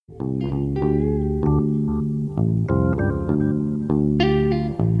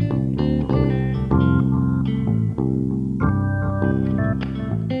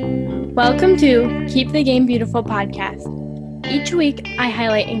Welcome to Keep the Game Beautiful podcast. Each week, I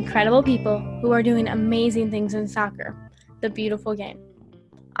highlight incredible people who are doing amazing things in soccer, the beautiful game.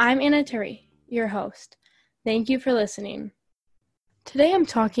 I'm Anna Turi, your host. Thank you for listening. Today, I'm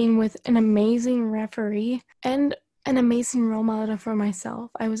talking with an amazing referee and an amazing role model for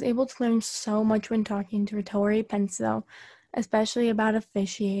myself. I was able to learn so much when talking to Tori Penso, especially about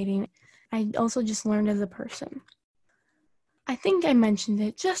officiating. I also just learned as a person. I think I mentioned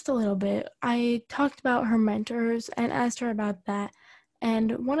it just a little bit. I talked about her mentors and asked her about that.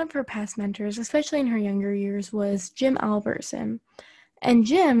 And one of her past mentors, especially in her younger years, was Jim Albertson. And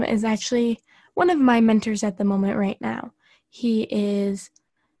Jim is actually one of my mentors at the moment right now. He is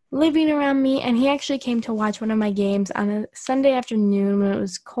living around me, and he actually came to watch one of my games on a Sunday afternoon when it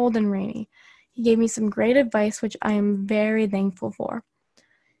was cold and rainy. He gave me some great advice, which I am very thankful for.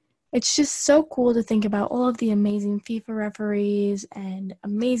 It's just so cool to think about all of the amazing FIFA referees and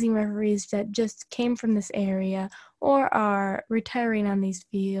amazing referees that just came from this area or are retiring on these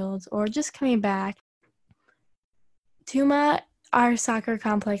fields or just coming back. Tuma, our soccer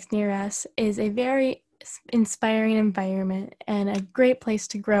complex near us, is a very inspiring environment and a great place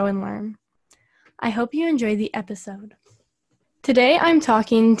to grow and learn. I hope you enjoyed the episode. Today I'm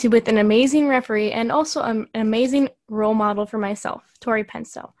talking with an amazing referee and also an amazing role model for myself, Tori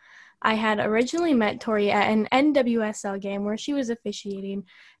Penso. I had originally met Tori at an NWSL game where she was officiating,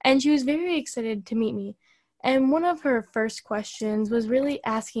 and she was very excited to meet me. And one of her first questions was really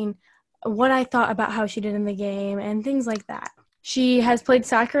asking what I thought about how she did in the game and things like that. She has played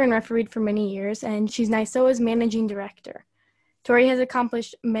soccer and refereed for many years, and she's now so is managing director. Tori has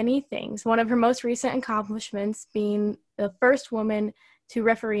accomplished many things, one of her most recent accomplishments being the first woman to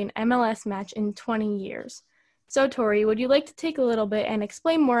referee an MLS match in 20 years. So, Tori, would you like to take a little bit and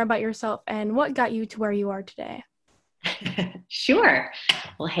explain more about yourself and what got you to where you are today? Sure.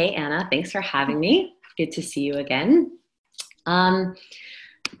 Well, hey, Anna, thanks for having me. Good to see you again. It's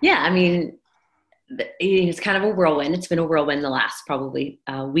kind of a whirlwind. It's been a whirlwind the last probably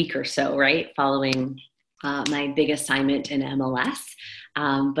week or so, right? Following my big assignment in MLS.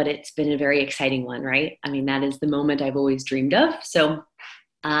 But it's been a very exciting one, right? I mean, that is the moment I've always dreamed of. So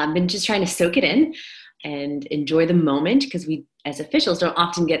I've been just trying to soak it in and enjoy the moment, because we as officials don't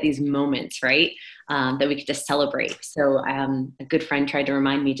often get these moments, right, that we get to celebrate. So a good friend tried to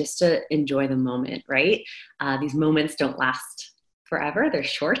remind me just to enjoy the moment, right? These moments don't last forever. They're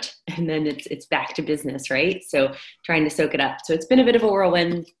short, and then it's back to business, right? So trying to soak it up. So it's been a bit of a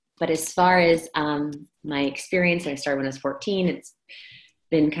whirlwind, but as far as my experience, I started when I was 14. It's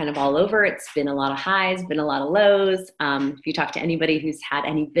been kind of all over. It's been a lot of highs, been a lot of lows. If you talk to anybody who's had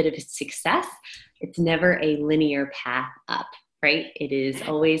any bit of success, it's never a linear path up, right? It is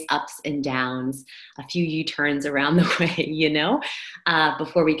always ups and downs, a few U-turns around the way,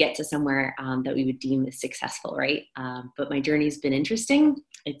 before we get to somewhere that we would deem as successful, right? But my journey's been interesting.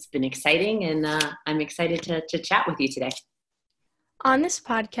 It's been exciting, and I'm excited to chat with you today. On this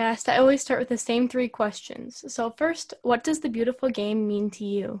podcast, I always start with the same 3 questions. So first, what does the beautiful game mean to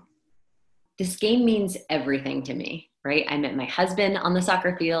you? This game means everything to me, right? I met my husband on the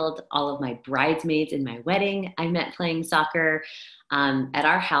soccer field, all of my bridesmaids in my wedding I met playing soccer. At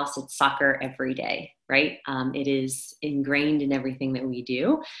our house, it's soccer every day, right? It is ingrained in everything that we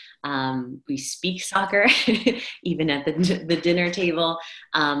do. We speak soccer, even at the dinner table.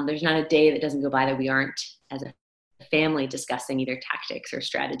 There's not a day that doesn't go by that we aren't, as a family, discussing either tactics or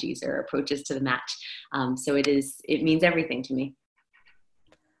strategies or approaches to the match. So it means everything to me.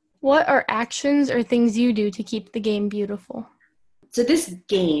 What are actions or things you do to keep the game beautiful? So this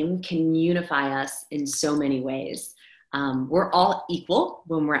game can unify us in so many ways. We're all equal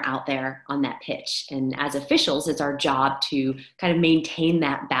when we're out there on that pitch. And as officials, it's our job to kind of maintain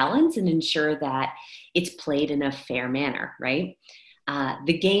that balance and ensure that it's played in a fair manner, right?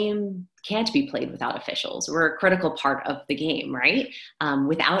 The game can't be played without officials. We're a critical part of the game, right?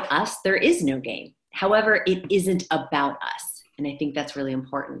 Without us, there is no game. However, it isn't about us. And I think that's really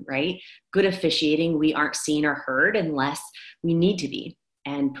important, right? Good officiating, we aren't seen or heard unless we need to be.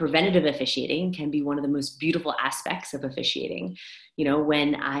 And preventative officiating can be one of the most beautiful aspects of officiating. You know,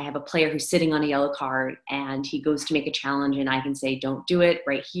 when I have a player who's sitting on a yellow card and he goes to make a challenge and I can say, don't do it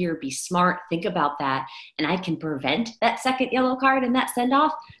right here, be smart, think about that. And I can prevent that second yellow card and that send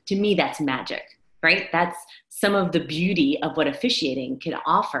off. To me, that's magic, right? That's some of the beauty of what officiating can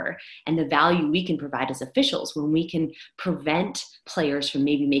offer and the value we can provide as officials when we can prevent players from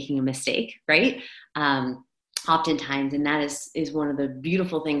maybe making a mistake, right? Oftentimes, and that is one of the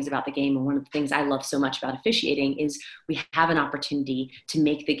beautiful things about the game, and one of the things I love so much about officiating is we have an opportunity to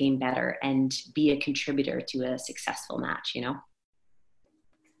make the game better and be a contributor to a successful match,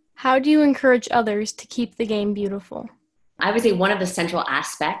 How do you encourage others to keep the game beautiful? I would say one of the central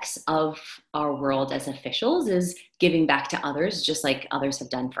aspects of our world as officials is giving back to others, just like others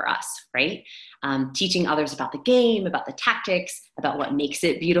have done for us, right? Teaching others about the game, about the tactics, about what makes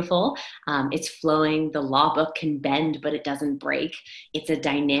it beautiful. It's flowing. The law book can bend, but it doesn't break. It's a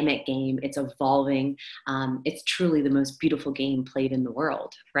dynamic game. It's evolving. It's truly the most beautiful game played in the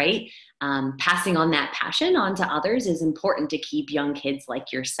world, right? Passing on that passion on to others is important to keep young kids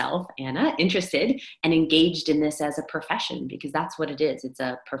like yourself, Anna, interested and engaged in this as a profession, because that's what it is. It's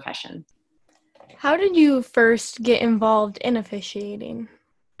a profession. How did you first get involved in officiating?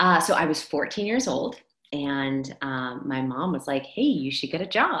 So I was 14 years old, and my mom was like, "Hey, you should get a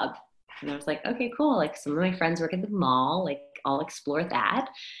job." And I was like, "Okay, cool. Like, some of my friends work at the mall. Like, I'll explore that."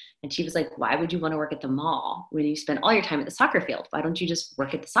 And she was like, "Why would you want to work at the mall when you spend all your time at the soccer field? Why don't you just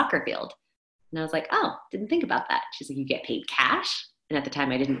work at the soccer field?" And I was like, "Oh, didn't think about that." She's like, "You get paid cash." And at the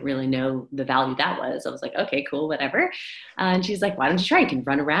time, I didn't really know the value that was. I was like, "Okay, cool, whatever." And she's like, "Why don't you try? You can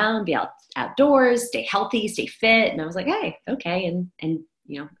run around, be outdoors, stay healthy, stay fit." And I was like, "Hey, okay." And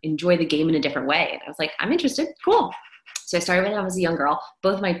enjoy the game in a different way. And I was like, "I'm interested. Cool." So I started when I was a young girl.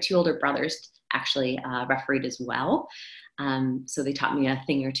 Both my two older brothers actually refereed as well. So they taught me a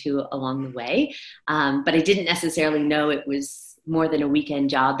thing or two along the way. But I didn't necessarily know it was more than a weekend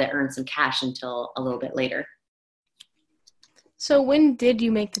job that earned some cash until a little bit later. So when did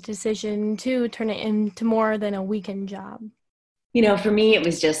you make the decision to turn it into more than a weekend job? For me, it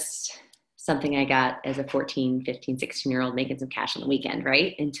was just something I got as a 14, 15, 16-year-old making some cash on the weekend,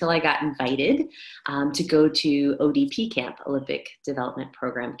 right? Until I got invited to go to ODP camp, Olympic Development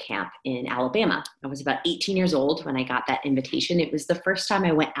Program camp in Alabama. I was about 18 years old when I got that invitation. It was the first time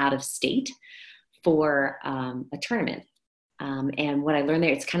I went out of state for a tournament. And what I learned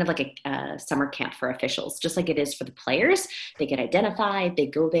there, it's kind of like a summer camp for officials, just like it is for the players. They get identified, they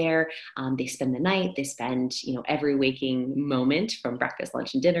go there, they spend the night, they spend, every waking moment from breakfast,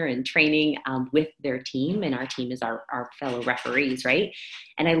 lunch, and dinner and training with their team. And our team is our fellow referees, right?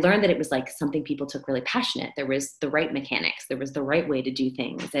 And I learned that it was like something people took really passionate. There was the right mechanics. There was the right way to do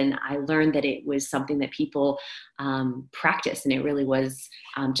things. And I learned that it was something that people practice. And it really was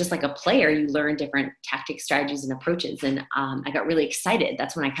just like a player, you learn different tactics, strategies, and approaches. And I got really excited.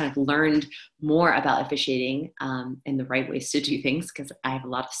 That's when I kind of learned more about officiating and the right ways to do things, because I have a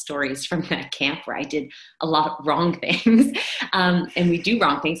lot of stories from that camp where I did a lot of wrong things. And we do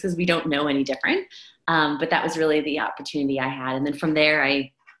wrong things because we don't know any different. But that was really the opportunity I had. And then from there,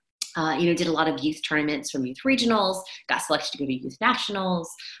 I did a lot of youth tournaments from youth regionals, got selected to go to youth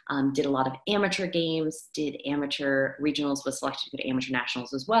nationals, did a lot of amateur games, did amateur regionals, was selected to go to amateur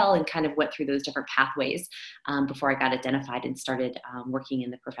nationals as well, and kind of went through those different pathways before I got identified and started working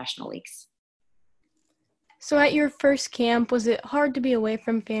in the professional leagues. So at your first camp, was it hard to be away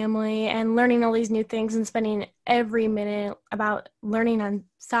from family and learning all these new things and spending every minute about learning on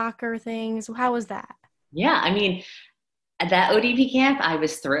soccer things? How was that? Yeah, I mean, at that ODP camp, I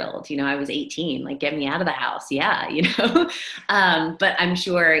was thrilled. I was 18, like, get me out of the house. Yeah, but I'm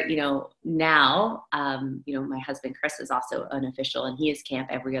sure, now, my husband, Chris, is also an official, and he has camp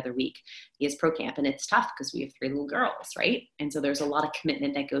every other week. He has pro camp, and it's tough because we have 3 little girls, right? And so there's a lot of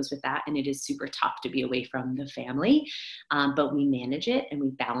commitment that goes with that. And it is super tough to be away from the family. But we manage it and we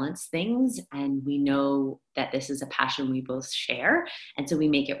balance things, and we know that this is a passion we both share. And so we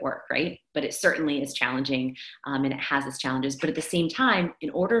make it work, right? But it certainly is challenging, and it has its challenges. But at the same time, in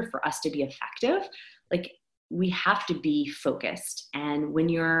order for us to be effective, we have to be focused. And when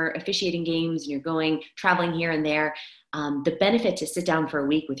you're officiating games and you're traveling here and there, the benefit to sit down for a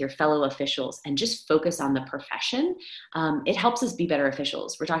week with your fellow officials and just focus on the profession, it helps us be better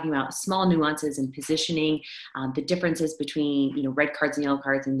officials. We're talking about small nuances in positioning, the differences between, red cards and yellow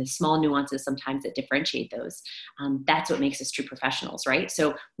cards, and the small nuances sometimes that differentiate those. That's what makes us true professionals, right?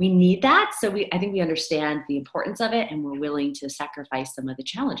 So we need that. So I think we understand the importance of it, and we're willing to sacrifice some of the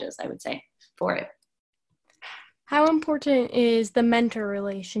challenges, I would say, for it. How important is the mentor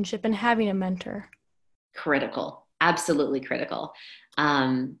relationship and having a mentor? Critical, absolutely critical.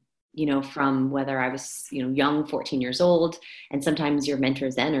 From whether I was, young, 14 years old, and sometimes your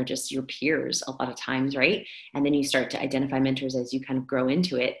mentors then are just your peers a lot of times, right? And then you start to identify mentors as you kind of grow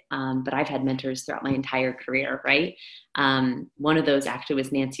into it. But I've had mentors throughout my entire career, right? One of those actually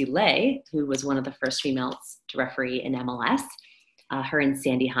was Nancy Lay, who was one of the first females to referee in MLS. Her and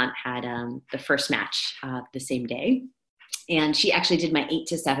Sandy Hunt had the first match the same day. And she actually did my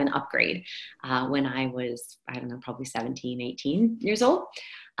 8-7 upgrade when I was, probably 17, 18 years old.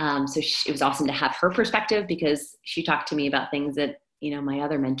 So it was awesome to have her perspective, because she talked to me about things that my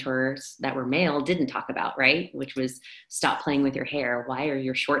other mentors that were male didn't talk about, right? Which was stop playing with your hair. Why are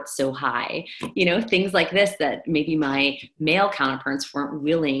your shorts so high? Things like this that maybe my male counterparts weren't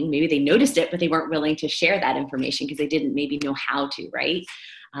willing, maybe they noticed it, but they weren't willing to share that information because they didn't maybe know how to, right?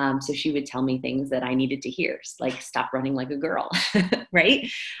 So she would tell me things that I needed to hear, like stop running like a girl,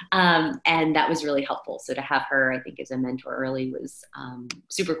 right? And that was really helpful. So to have her, I think, as a mentor early was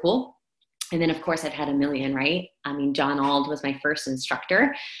super cool. And then, of course, I've had a million, right? I mean, John Auld was my first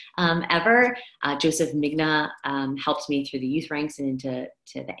instructor ever. Joseph Migna helped me through the youth ranks and into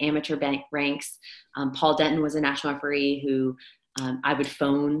the amateur ranks. Paul Denton was a national referee who I would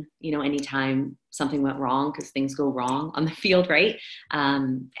phone, anytime something went wrong, because things go wrong on the field, right?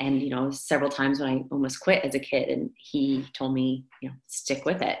 And, several times when I almost quit as a kid, and he told me, stick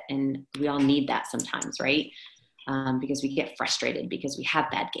with it. And we all need that sometimes, right? Because we get frustrated, because we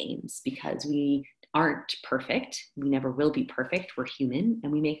have bad games, because we aren't perfect. We never will be perfect. We're human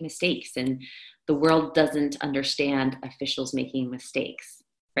and we make mistakes. And the world doesn't understand officials making mistakes,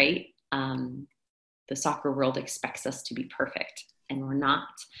 right? The soccer world expects us to be perfect, and we're not.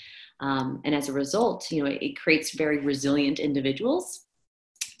 And as a result, it creates very resilient individuals.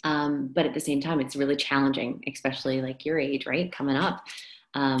 But at the same time, it's really challenging, especially like your age, right? Coming up.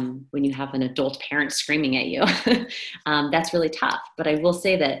 When you have an adult parent screaming at you, that's really tough. But I will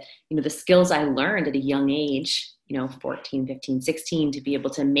say that, the skills I learned at a young age, 14, 15, 16, to be able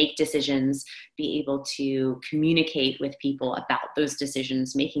to make decisions, be able to communicate with people about those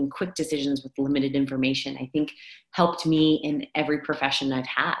decisions, making quick decisions with limited information, I think helped me in every profession I've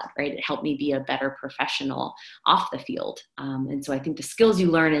had, right? It helped me be a better professional off the field. And so I think the skills you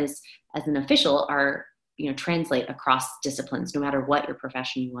learn as an official are, translate across disciplines, no matter what your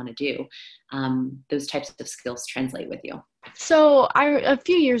profession you want to do. Those types of skills translate with you. So a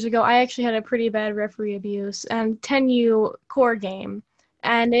few years ago, I actually had a pretty bad referee abuse and 10U core game.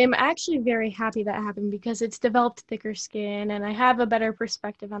 And I'm actually very happy that happened because it's developed thicker skin and I have a better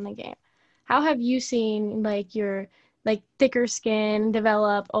perspective on the game. How have you seen your thicker skin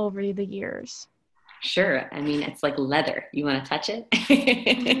develop over the years? Sure. I mean, it's like leather. You want to touch it?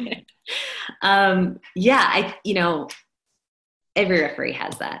 Every referee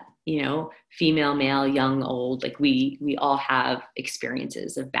has that, female, male, young, old, like we all have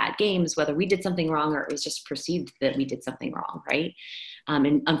experiences of bad games, whether we did something wrong or it was just perceived that we did something wrong. Right.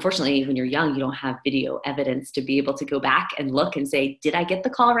 And unfortunately, when you're young, you don't have video evidence to be able to go back and look and say, did I get the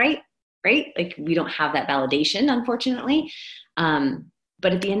call right? Right. Like we don't have that validation, unfortunately.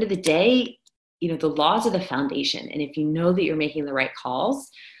 But at the end of the day, the laws are the foundation. And if you know that you're making the right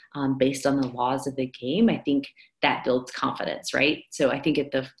calls based on the laws of the game, I think that builds confidence, right? So I think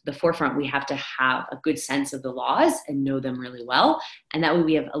at the forefront, we have to have a good sense of the laws and know them really well. And that way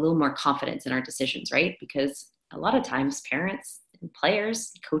we have a little more confidence in our decisions, right? Because a lot of times parents and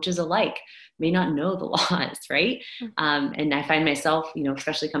players, coaches alike, may not know the laws, right? And I find myself,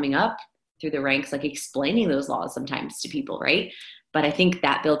 especially coming up through the ranks, like explaining those laws sometimes to people, right? But I think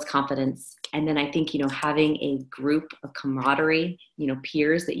that builds confidence. And then I think, having a group of camaraderie,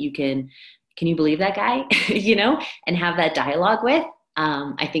 peers that you can you believe that guy, and have that dialogue with,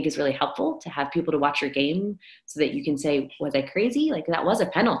 I think is really helpful to have people to watch your game so that you can say, was I crazy? Like that was a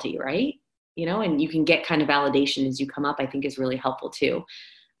penalty, right? And you can get kind of validation as you come up, I think is really helpful too.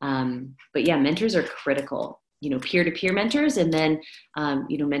 But yeah, mentors are critical. Peer-to-peer mentors, and then,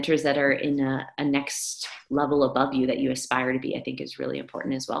 mentors that are in a next level above you that you aspire to be, I think is really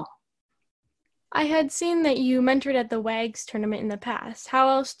important as well. I had seen that you mentored at the WAGS tournament in the past. How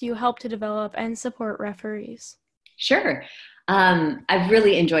else do you help to develop and support referees? Sure. I've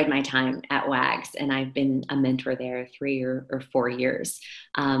really enjoyed my time at WAGS, and I've been a mentor there 3 or 4 years.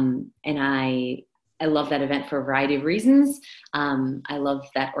 And I love that event for a variety of reasons. I love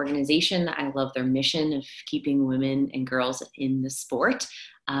that organization. I love their mission of keeping women and girls in the sport.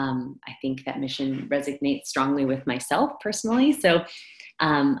 I think that mission resonates strongly with myself personally. So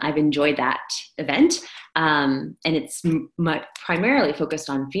I've enjoyed that event. And it's primarily focused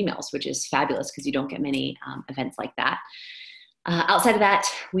on females, which is fabulous because you don't get many events like that. Outside of that,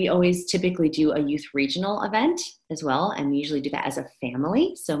 we always typically do a youth regional event as well, and we usually do that as a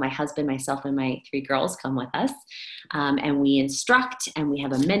family. So my husband, myself, and my 3 girls come with us, and we instruct, and we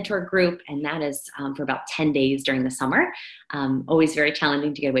have a mentor group, and that is for about 10 days during the summer. Always very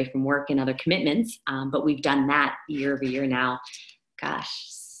challenging to get away from work and other commitments, but we've done that year over year now.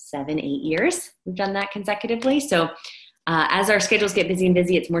 7, 8 years we've done that consecutively. So as our schedules get busy,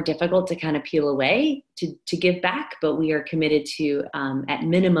 it's more difficult to kind of peel away to give back, but we are committed to at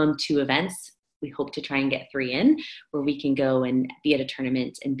minimum 2 events We hope to try and get 3 in, where we can go and be at a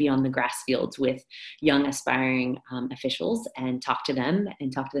tournament and be on the grass fields with young aspiring officials and talk to them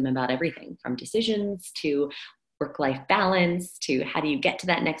about everything from decisions to work-life balance to how do you get to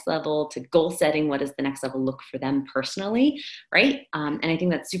that next level to goal setting. What does the next level look for them personally, right? And I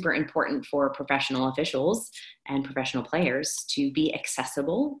think that's super important for professional officials and professional players to be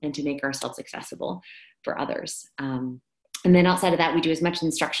accessible and to make ourselves accessible for others. And then outside of that, we do as much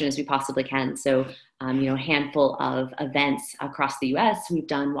instruction as we possibly can. So, a handful of events across the US. We've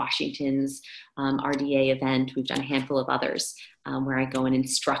done Washington's RDA event. We've done a handful of others where I go and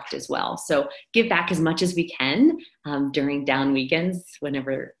instruct as well. So give back as much as we can during down weekends,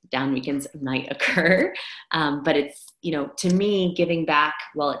 whenever down weekends might occur. But it's, to me, giving back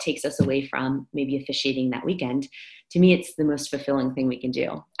while it takes us away from maybe officiating that weekend, to me, it's the most fulfilling thing we can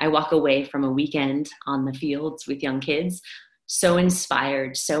do. I walk away from a weekend on the fields with young kids so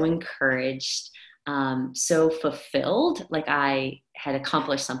inspired, so encouraged, so fulfilled, like I had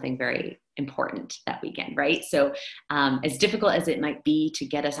accomplished something very important that weekend, right? So as difficult as it might be to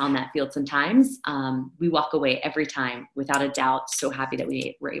get us on that field sometimes, we walk away every time without a doubt, so happy that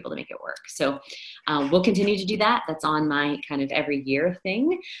we were able to make it work. So we'll continue to do that. That's on my kind of every year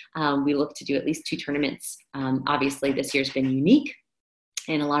thing. We look to do at least 2 tournaments. Obviously this year's been unique,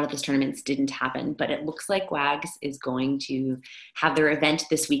 and a lot of those tournaments didn't happen, but it looks like WAGS is going to have their event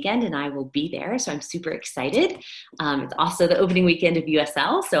this weekend and I will be there. So I'm super excited. It's also the opening weekend of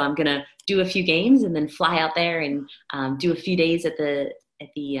USL. So I'm going to do a few games and then fly out there and do a few days at the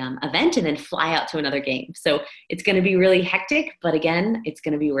event and then fly out to another game. So it's going to be really hectic, but again, it's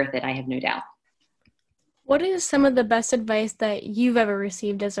going to be worth it. I have no doubt. What is some of the best advice that you've ever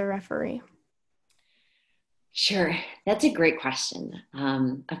received as a referee? Sure. That's a great question.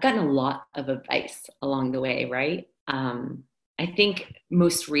 I've gotten a lot of advice along the way, right? I think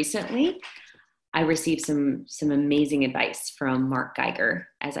most recently, I received some amazing advice from Mark Geiger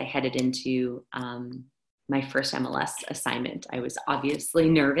as I headed into my first MLS assignment. I was obviously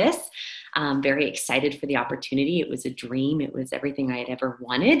nervous, very excited for the opportunity. It was a dream. It was everything I had ever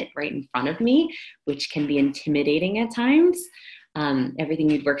wanted right in front of me, which can be intimidating at times. Everything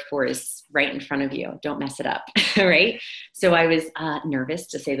you'd worked for is right in front of you. Don't mess it up, right? So I was nervous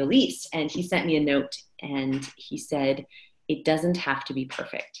to say the least. And he sent me a note and he said, it doesn't have to be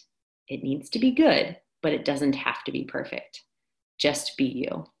perfect. It needs to be good, but it doesn't have to be perfect. Just be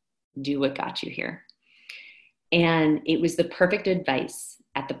you. Do what got you here. And it was the perfect advice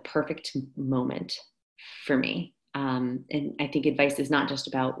at the perfect moment for me. And I think advice is not just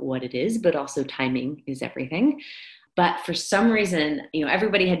about what it is, but also timing is everything. But for some reason,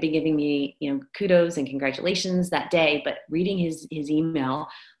 everybody had been giving me, kudos and congratulations that day. But reading his email,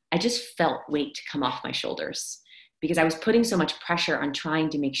 I just felt weight come off my shoulders because I was putting so much pressure on trying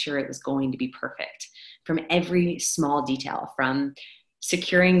to make sure it was going to be perfect from every small detail, from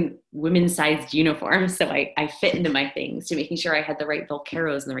securing women's sized uniforms so I fit into my things, to making sure I had the right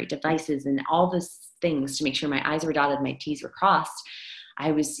Volcaros and the right devices and all those things to make sure my I's were dotted, my T's were crossed.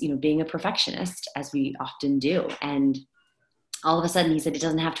 I was, being a perfectionist, as we often do. And all of a sudden he said, it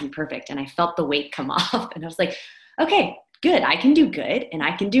doesn't have to be perfect. And I felt the weight come off and I was like, okay, good. I can do good and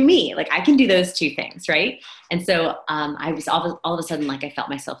I can do me. Like I can do those 2 things. Right. And so I was all of a sudden, like I felt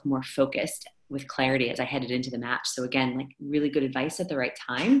myself more focused with clarity as I headed into the match. So again, like really good advice at the right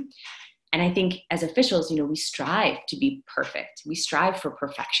time. And I think as officials, we strive to be perfect. We strive for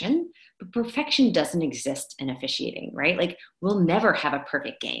perfection, but perfection doesn't exist in officiating, right? Like we'll never have a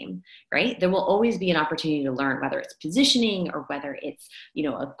perfect game, right? There will always be an opportunity to learn, whether it's positioning or whether it's,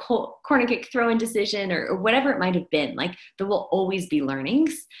 a corner kick throw-in decision or whatever it might have been. Like there will always be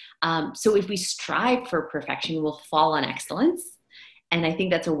learnings. So if we strive for perfection, we'll fall on excellence. And I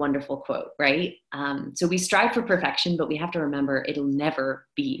think that's a wonderful quote, right? So we strive for perfection, but we have to remember it'll never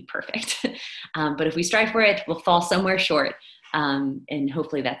be perfect. But if we strive for it, we'll fall somewhere short. And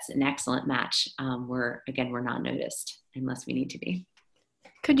hopefully that's an excellent match where, again, we're not noticed unless we need to be.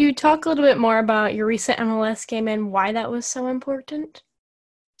 Could you talk a little bit more about your recent MLS game and why that was so important?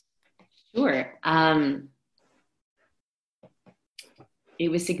 Sure. It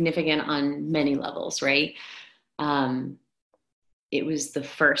was significant on many levels, right? It was the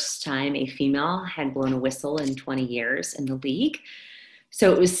first time a female had blown a whistle in 20 years in the league.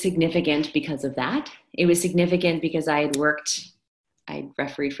 So it was significant because of that. It was significant because I'd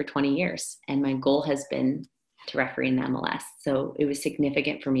refereed for 20 years and my goal has been to referee in the MLS. So it was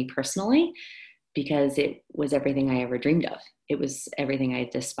significant for me personally because it was everything I ever dreamed of. It was everything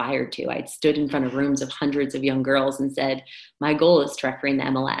I'd aspired to. I'd stood in front of rooms of hundreds of young girls and said, my goal is to referee in the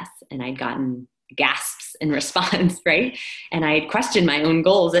MLS. And I'd gotten gasps in response, right? And I had questioned my own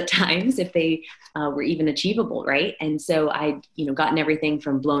goals at times if they were even achievable, right? And so I'd, gotten everything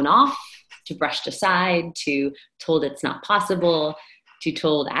from blown off to brushed aside to told it's not possible to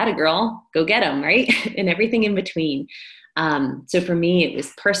told, atta girl, go get them, right? And everything in between. So for me, it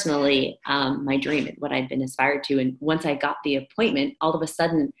was personally my dream and what I'd been aspired to. And once I got the appointment, all of a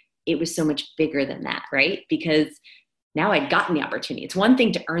sudden, it was so much bigger than that, right? Because now I'd gotten the opportunity. It's one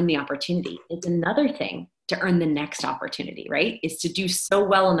thing to earn the opportunity. It's another thing to earn the next opportunity, right? Is to do so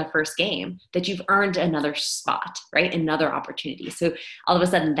well in the first game that you've earned another spot, right? Another opportunity. So all of a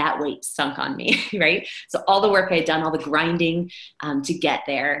sudden that weight sunk on me, right? So all the work I'd done, all the grinding to get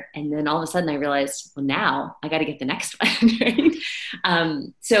there. And then all of a sudden I realized, well, now I got to get the next one,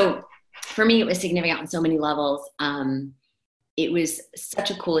 right? So for me, it was significant on so many levels. It was such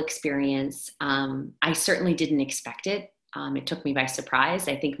a cool experience. I certainly didn't expect it. It took me by surprise.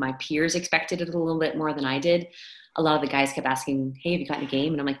 I think my peers expected it a little bit more than I did. A lot of the guys kept asking, hey, have you gotten a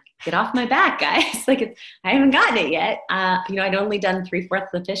game? And I'm like, get off my back, guys. I haven't gotten it yet. I'd only done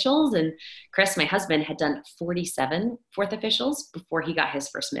 3/4 officials, and Chris, my husband, had done 47 fourth officials before he got his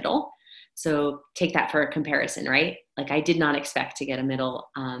first middle. So take that for a comparison, right? I did not expect to get a middle.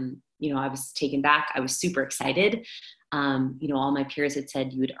 I was taken back. I was super excited. All my peers had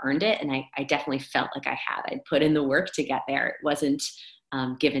said you had earned it. And I definitely felt like I had. I'd put in the work to get there. It wasn't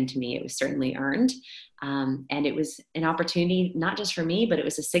given to me. It was certainly earned. And it was an opportunity, not just for me, but it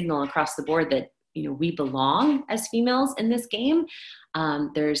was a signal across the board that, we belong as females in this game.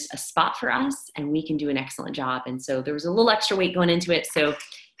 There's a spot for us and we can do an excellent job. And so there was a little extra weight going into it. So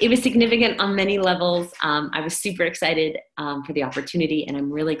it was significant on many levels. I was super excited for the opportunity, and I'm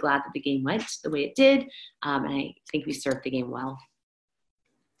really glad that the game went the way it did. And I think we served the game well.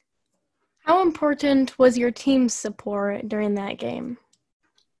 How important was your team's support during that game?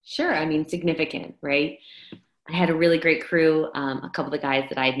 Sure. Significant, right? I had a really great crew. A couple of the guys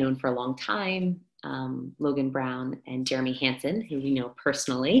that I had known for a long time, Logan Brown and Jeremy Hansen, who we know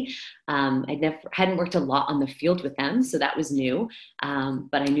personally. I hadn't worked a lot on the field with them, so that was new.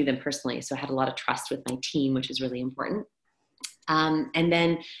 But I knew them personally, so I had a lot of trust with my team, which is really important. And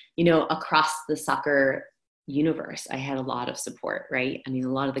then, across the soccer universe, I had a lot of support, right? A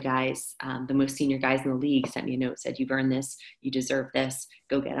lot of the guys, the most senior guys in the league sent me a note, said, you've earned this, you deserve this,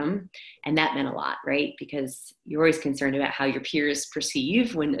 go get them. And that meant a lot, right? Because you're always concerned about how your peers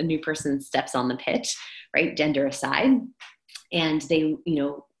perceive when a new person steps on the pitch, right? Gender aside. And they,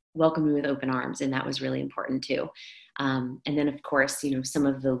 welcomed me with open arms. And that was really important too. And then of course, some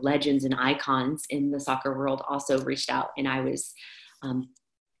of the legends and icons in the soccer world also reached out, and I was,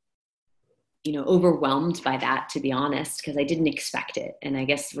 overwhelmed by that, to be honest, because I didn't expect it. And I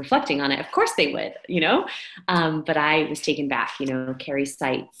guess reflecting on it, of course they would, but I was taken back. Carrie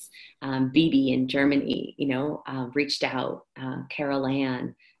Seitz, Bibi in Germany, reached out, Carol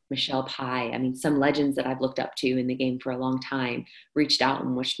Ann, Michelle Pye. Some legends that I've looked up to in the game for a long time reached out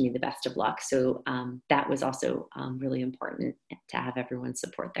and wished me the best of luck. So that was also really important to have everyone's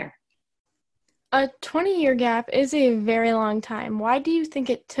support there. A 20-year gap is a very long time. Why do you think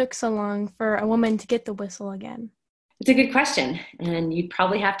it took so long for a woman to get the whistle again? It's a good question. And you'd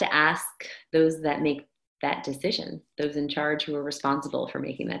probably have to ask those that make that decision, those in charge who are responsible for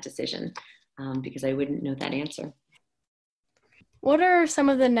making that decision, because I wouldn't know that answer. What are some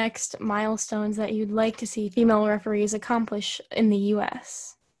of the next milestones that you'd like to see female referees accomplish in the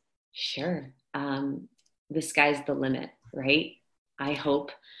U.S.? Sure. The sky's the limit, right? I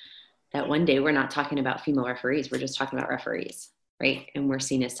hope that one day we're not talking about female referees. We're just talking about referees, right? And we're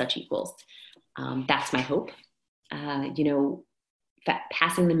seen as such equals. That's my hope.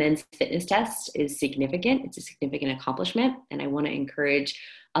 Passing the men's fitness test is significant. It's a significant accomplishment. And I want to encourage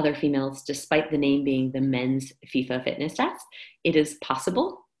other females, despite the name being the men's FIFA fitness test, it is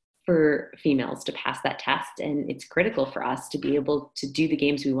possible for females to pass that test. And it's critical for us to be able to do the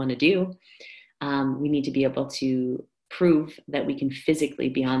games we want to do. We need to be able to prove that we can physically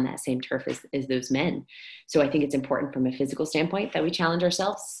be on that same turf as those men. So I think it's important from a physical standpoint that we challenge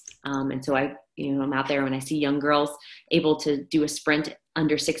ourselves. And so I'm out there when I see young girls able to do a sprint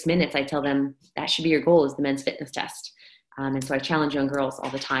under 6 minutes, I tell them that should be your goal, is the men's fitness test. And so I challenge young girls all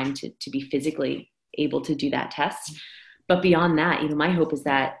the time to be physically able to do that test. But beyond that, my hope is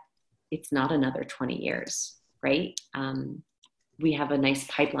that it's not another 20 years, right? We have a nice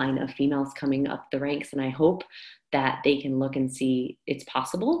pipeline of females coming up the ranks, and I hope that they can look and see it's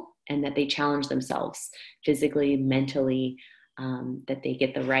possible, and that they challenge themselves physically, mentally, that they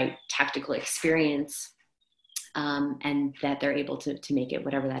get the right tactical experience, and that they're able to make it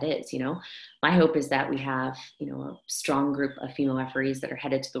whatever that is. My hope is that we have, a strong group of female referees that are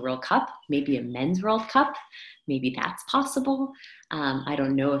headed to the World Cup, maybe a men's World Cup. Maybe that's possible. I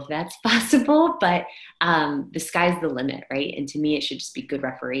don't know if that's possible, but the sky's the limit, right? And to me, it should just be good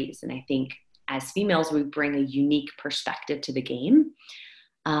referees. And I think as females, we bring a unique perspective to the game.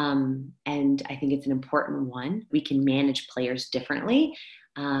 And I think it's an important one. We can manage players differently,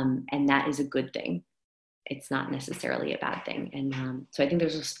 and that is a good thing. It's not necessarily a bad thing. And so I think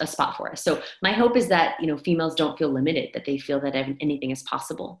there's a spot for us. So my hope is that, females don't feel limited, that they feel that anything is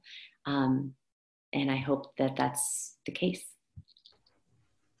possible. And I hope that that's the case.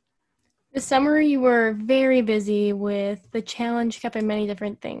 This summer you were very busy with the Challenge Cup and many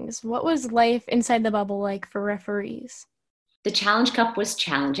different things. What was life inside the bubble like for referees? The Challenge Cup was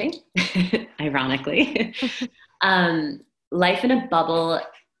challenging, ironically. Life in a bubble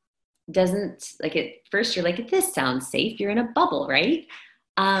doesn't, like, at first you're like, this sounds safe. You're in a bubble, right?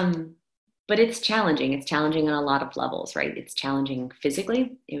 But it's challenging. It's challenging on a lot of levels, right? It's challenging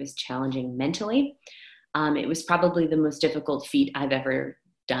physically. It was challenging mentally. It was probably the most difficult feat I've ever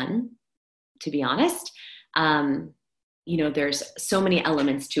done, to be honest. There's so many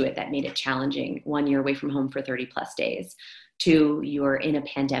elements to it that made it challenging. One, you're away from home for 30 plus days. Two, you're in a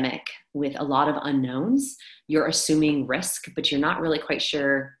pandemic with a lot of unknowns. You're assuming risk, but you're not really quite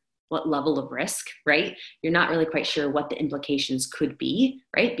sure what level of risk, right? You're not really quite sure what the implications could be,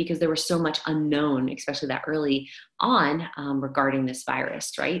 right? Because there was so much unknown, especially that early on, regarding this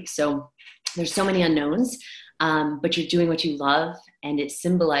virus, right? So there's so many unknowns, but you're doing what you love, and it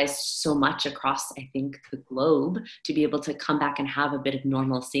symbolized so much across, I think, the globe to be able to come back and have a bit of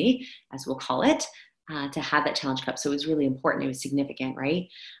normalcy, as we'll call it, to have that Challenge Cup. So it was really important. It was significant, right?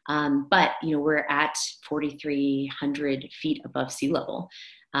 But, we're at 4,300 feet above sea level.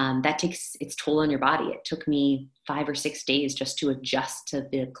 That takes its toll on your body. It took me 5 or 6 days just to adjust to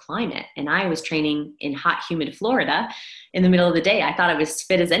the climate. And I was training in hot, humid Florida in the middle of the day. I thought I was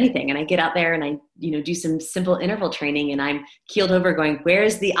fit as anything. And I get out there and I, do some simple interval training, and I'm keeled over going,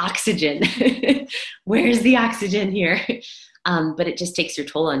 where's the oxygen? Where's the oxygen here? But it just takes your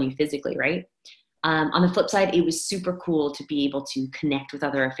toll on you physically, right? On the flip side, it was super cool to be able to connect with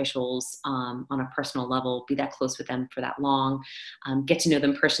other officials on a personal level, be that close with them for that long, get to know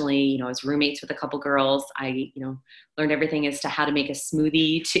them personally. I was roommates with a couple girls. I, learned everything as to how to make a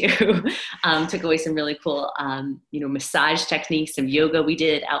smoothie too. Took away some really cool, massage techniques, some yoga we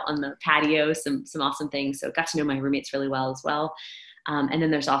did out on the patio, some awesome things. So got to know my roommates really well as well. And then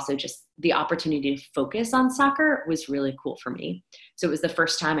there's also just the opportunity to focus on soccer was really cool for me. So it was the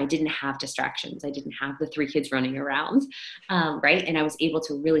first time I didn't have distractions. I didn't have the 3 kids running around, right? And I was able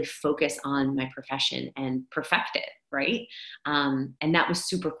to really focus on my profession and perfect it, right? And that was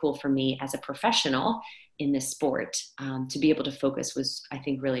super cool for me as a professional in this sport. To be able to focus was, I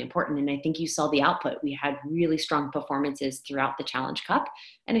think, really important. And I think you saw the output. We had really strong performances throughout the Challenge Cup.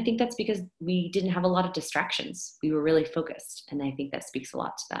 And I think that's because we didn't have a lot of distractions. We were really focused. And I think that speaks a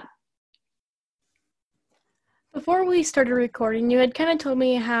lot to that. Before we started recording, you had kind of told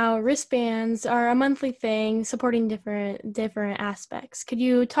me how wristbands are a monthly thing supporting different aspects. Could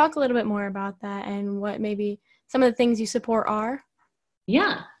you talk a little bit more about that and what maybe some of the things you support are?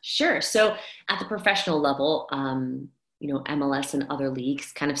 Yeah, sure. So at the professional level, MLS and other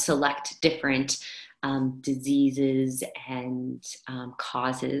leagues kind of select different diseases and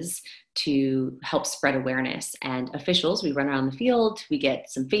causes to help spread awareness. And officials, we run around the field, we get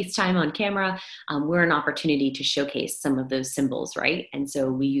some FaceTime on camera. We're an opportunity to showcase some of those symbols, right? And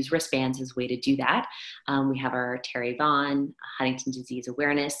so we use wristbands as a way to do that. We have our Terry Vaughan Huntington Disease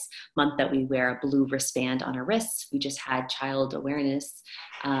Awareness Month that we wear a blue wristband on our wrists. We just had Child Awareness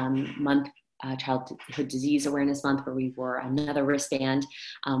Month, Childhood Disease Awareness Month, where we wore another wristband.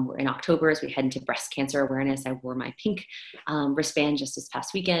 We're in October as we head into breast cancer awareness. I wore my pink wristband just this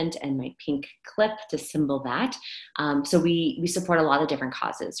past weekend and my pink clip to symbol that. So we support a lot of different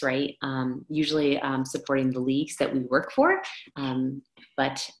causes, right? Usually supporting the leagues that we work for.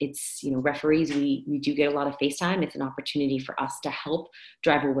 But it's, referees, we do get a lot of FaceTime. It's an opportunity for us to help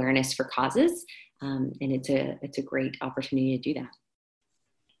drive awareness for causes. And it's a great opportunity to do that.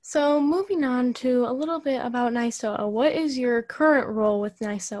 So moving on to a little bit about NYSOA, what is your current role with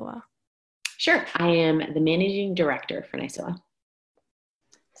NYSOA? Sure. I am the managing director for NYSOA.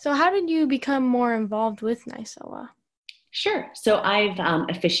 So how did you become more involved with NYSOA? Sure. So I've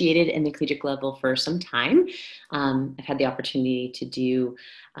officiated in the collegiate level for some time. I've had the opportunity to do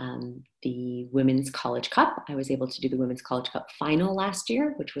the Women's College Cup. I was able to do the Women's College Cup final last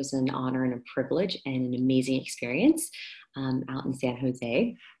year, which was an honor and a privilege and an amazing experience out in San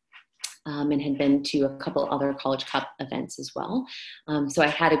Jose. and had been to a couple other College Cup events as well. So I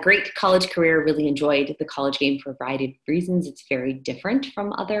had a great college career, really enjoyed the college game for a variety of reasons. It's very different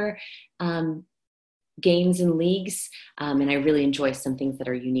from other games and leagues, and I really enjoy some things that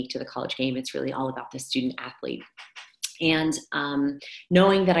are unique to the college game. It's really all about the student athlete. And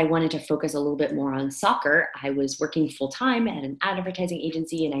knowing that I wanted to focus a little bit more on soccer, I was working full-time at an advertising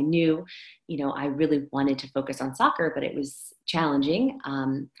agency, and I knew, I really wanted to focus on soccer, but it was challenging.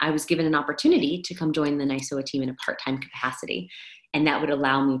 I was given an opportunity to come join the NYSOA team in a part-time capacity, and that would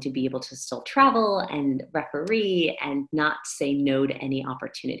allow me to be able to still travel and referee and not say no to any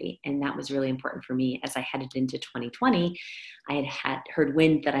opportunity. And that was really important for me as I headed into 2020. I had heard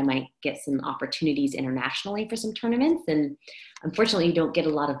wind that I might get some opportunities internationally for some tournaments. And unfortunately, you don't get a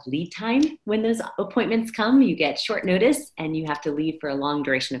lot of lead time when those appointments come. You get short notice and you have to leave for a long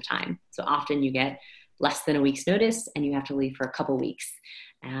duration of time. So often you get less than a week's notice and you have to leave for a couple weeks.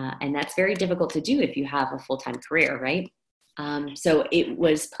 And that's very difficult to do if you have a full-time career, right? So it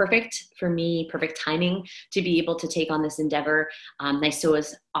was perfect for me, perfect timing to be able to take on this endeavor. NYSOA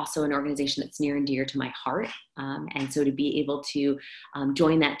is also an organization that's near and dear to my heart. And so to be able to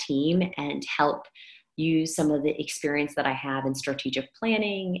join that team and help use some of the experience that I have in strategic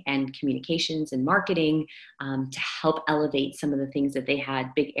planning and communications and marketing to help elevate some of the things that they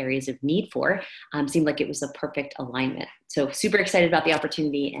had big areas of need for, seemed like it was a perfect alignment. So super excited about the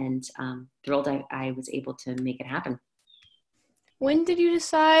opportunity and thrilled I was able to make it happen. When did you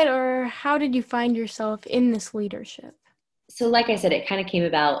decide, or how did you find yourself in this leadership? So like I said, it kind of came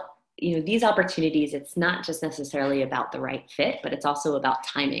about, these opportunities, it's not just necessarily about the right fit, but it's also about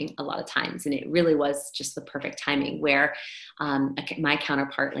timing a lot of times. And it really was just the perfect timing where my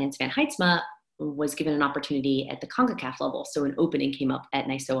counterpart, Lance Van Heidsma, was given an opportunity at the CONCACAF level. So an opening came up at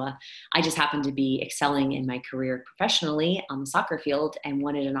NYSOA. I just happened to be excelling in my career professionally on the soccer field and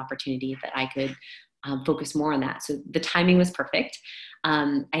wanted an opportunity that I could focus more on that. So the timing was perfect.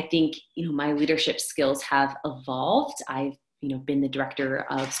 I think, my leadership skills have evolved. I've, been the director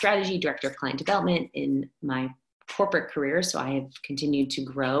of strategy, director of client development in my corporate career. So I have continued to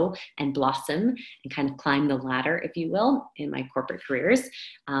grow and blossom and kind of climb the ladder, if you will, in my corporate careers.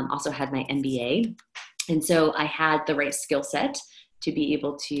 Also had my MBA. And so I had the right skill set to be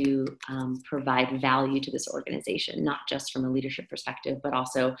able to provide value to this organization, not just from a leadership perspective, but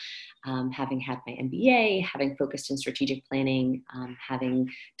also having had my MBA, having focused in strategic planning, having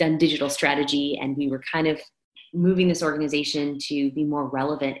done digital strategy, and we were kind of moving this organization to be more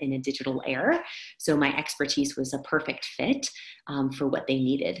relevant in a digital era. So my expertise was a perfect fit for what they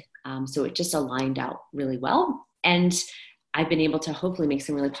needed. So it just aligned out really well. And I've been able to hopefully make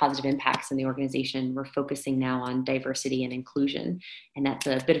some really positive impacts in the organization. We're focusing now on diversity and inclusion, and that's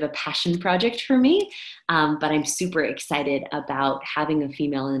a bit of a passion project for me. But I'm super excited about having a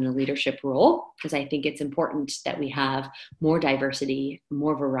female in a leadership role because I think it's important that we have more diversity,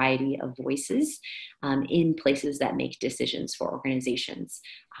 more variety of voices in places that make decisions for organizations.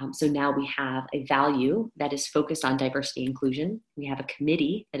 So now we have a value that is focused on diversity and inclusion. We have a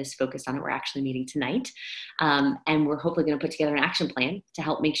committee that is focused on it. We're actually meeting tonight. And we're hopefully going to put together an action plan to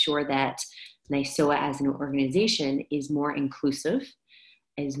help make sure that NYSOA as an organization is more inclusive,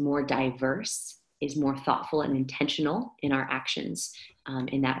 is more diverse, is more thoughtful and intentional in our actions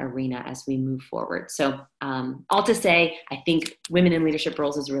in that arena as we move forward. So all to say, I think women in leadership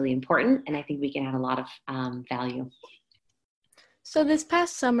roles is really important, and I think we can add a lot of value. So this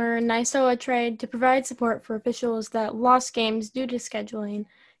past summer, NYSOA tried to provide support for officials that lost games due to scheduling.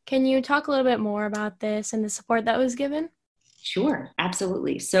 Can you talk a little bit more about this and the support that was given? Sure,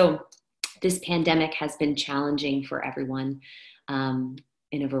 absolutely. So this pandemic has been challenging for everyone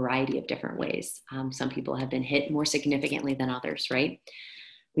in a variety of different ways. Some people have been hit more significantly than others, right?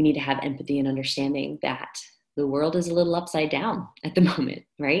 We need to have empathy and understanding that the world is a little upside down at the moment,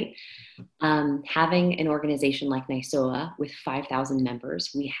 right? Having an organization like NYSOA with 5,000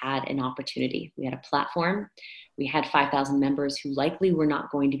 members, we had an opportunity. We had a platform. We had 5,000 members who likely were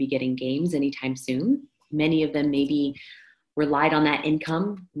not going to be getting games anytime soon. Many of them maybe relied on that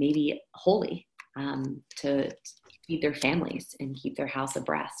income, maybe wholly, to feed their families and keep their house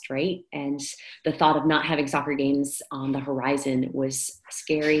abreast, right? And the thought of not having soccer games on the horizon was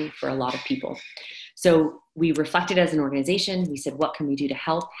scary for a lot of people. So we reflected as an organization. We said, what can we do to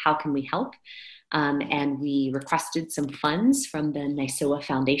help? How can we help? And we requested some funds from the NYSOA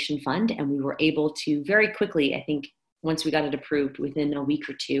Foundation Fund, and we were able to very quickly, I think, once we got it approved within a week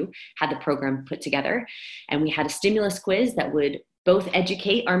or two, had the program put together. And we had a stimulus quiz that would both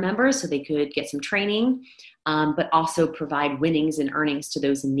educate our members so they could get some training, but also provide winnings and earnings to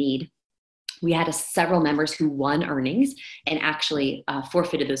those in need. we had several members who won earnings and actually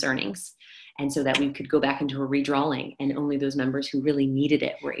forfeited those earnings. And so that we could go back into a redrawing, and only those members who really needed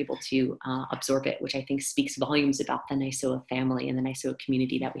it were able to absorb it, which I think speaks volumes about the NYSOA family and the NYSOA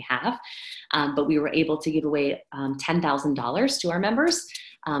community that we have. But we were able to give away $10,000 to our members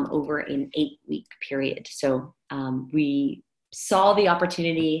over an 8-week period. So we saw the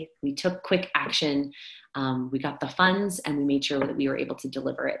opportunity, we took quick action, we got the funds, and we made sure that we were able to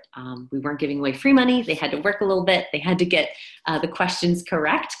deliver it. We weren't giving away free money. They had to work a little bit. They had to get the questions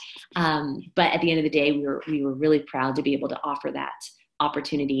correct. But at the end of the day, we were really proud to be able to offer that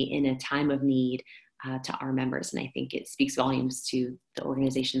opportunity in a time of need to our members. And I think it speaks volumes to the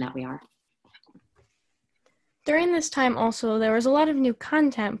organization that we are. During this time also, there was a lot of new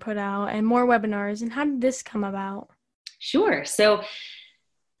content put out and more webinars. And how did this come about? Sure. So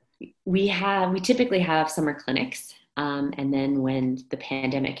we typically have summer clinics. And then when the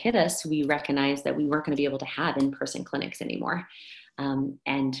pandemic hit us, we recognized that we weren't going to be able to have in-person clinics anymore.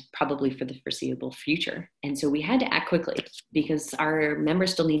 And probably for the foreseeable future. And so we had to act quickly because our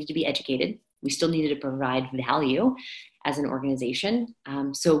members still needed to be educated. We still needed to provide value as an organization.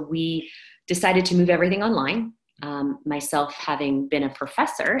 So we decided to move everything online. Myself, having been a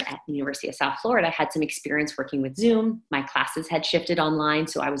professor at the University of South Florida, had some experience working with Zoom. My classes had shifted online,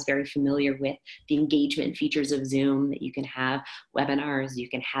 so I was very familiar with the engagement features of Zoom, that you can have webinars, you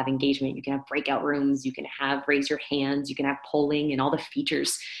can have engagement, you can have breakout rooms, you can have raise your hands, you can have polling, and all the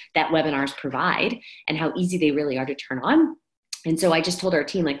features that webinars provide and how easy they really are to turn on. And so I just told our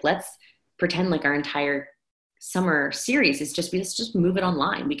team, let's pretend like our entire summer series is let's just move it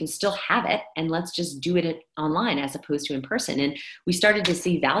online. We can still have it, and let's just do it online as opposed to in person. And we started to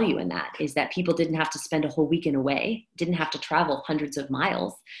see value in that, is that people didn't have to spend a whole weekend away, didn't have to travel hundreds of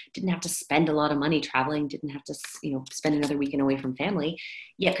miles, didn't have to spend a lot of money traveling, didn't have to, spend another weekend away from family,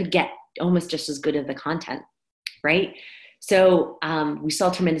 yet could get almost just as good of the content, right? So we saw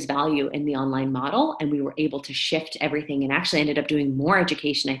tremendous value in the online model, and we were able to shift everything and actually ended up doing more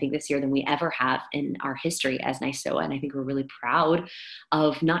education, I think, this year than we ever have in our history as NYSOA. And I think we're really proud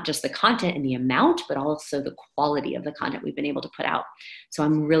of not just the content and the amount, but also the quality of the content we've been able to put out. So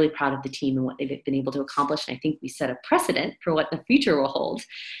I'm really proud of the team and what they've been able to accomplish. And I think we set a precedent for what the future will hold.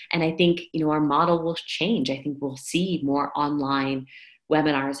 And I think, our model will change. I think we'll see more online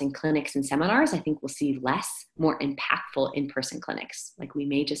webinars and clinics and seminars. I think we'll see more impactful in-person clinics. Like we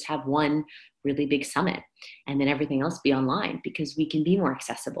may just have one really big summit and then everything else be online, because we can be more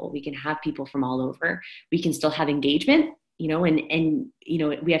accessible. We can have people from all over. We can still have engagement, and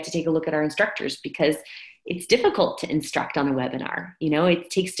we have to take a look at our instructors, because it's difficult to instruct on a webinar. It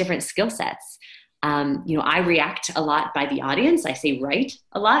takes different skill sets. I react a lot by the audience. I say right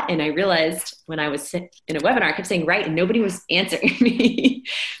a lot. And I realized when I was in a webinar, I kept saying right and nobody was answering me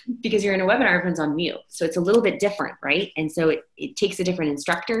because you're in a webinar, everyone's on mute. So it's a little bit different, right? And so it takes a different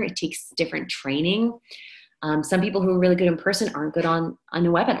instructor. It takes different training. Some people who are really good in person aren't good on a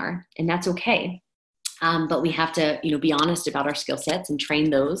webinar, and that's okay. But we have to, be honest about our skill sets and train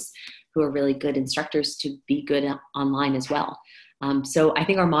those who are really good instructors to be good online as well. So I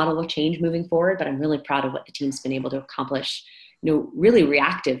think our model will change moving forward, but I'm really proud of what the team's been able to accomplish, really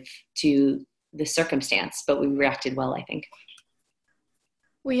reactive to the circumstance, but we reacted well, I think.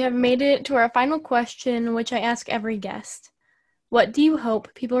 We have made it to our final question, which I ask every guest. What do you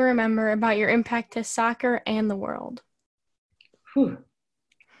hope people remember about your impact to soccer and the world?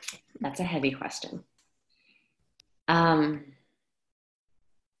 That's a heavy question. I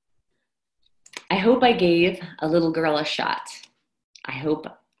hope I gave a little girl a shot. I hope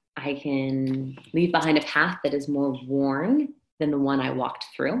I can leave behind a path that is more worn than the one I walked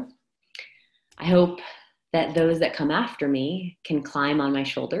through. I hope that those that come after me can climb on my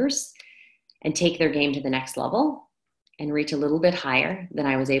shoulders and take their game to the next level and reach a little bit higher than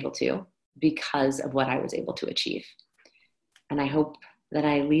I was able to because of what I was able to achieve. And I hope that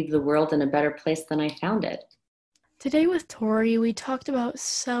I leave the world in a better place than I found it. Today with Tori, we talked about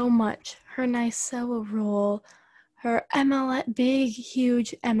so much. Her NYSOA role, her big,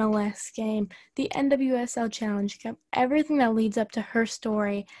 huge MLS game, the NWSL Challenge Cup, everything that leads up to her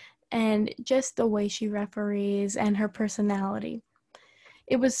story, and just the way she referees and her personality.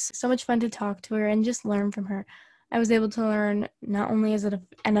 It was so much fun to talk to her and just learn from her. I was able to learn not only as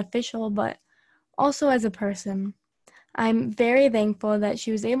an official, but also as a person. I'm very thankful that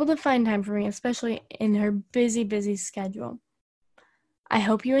she was able to find time for me, especially in her busy, busy schedule. I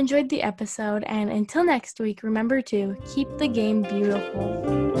hope you enjoyed the episode, and until next week, remember to keep the game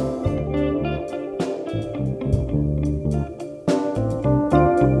beautiful.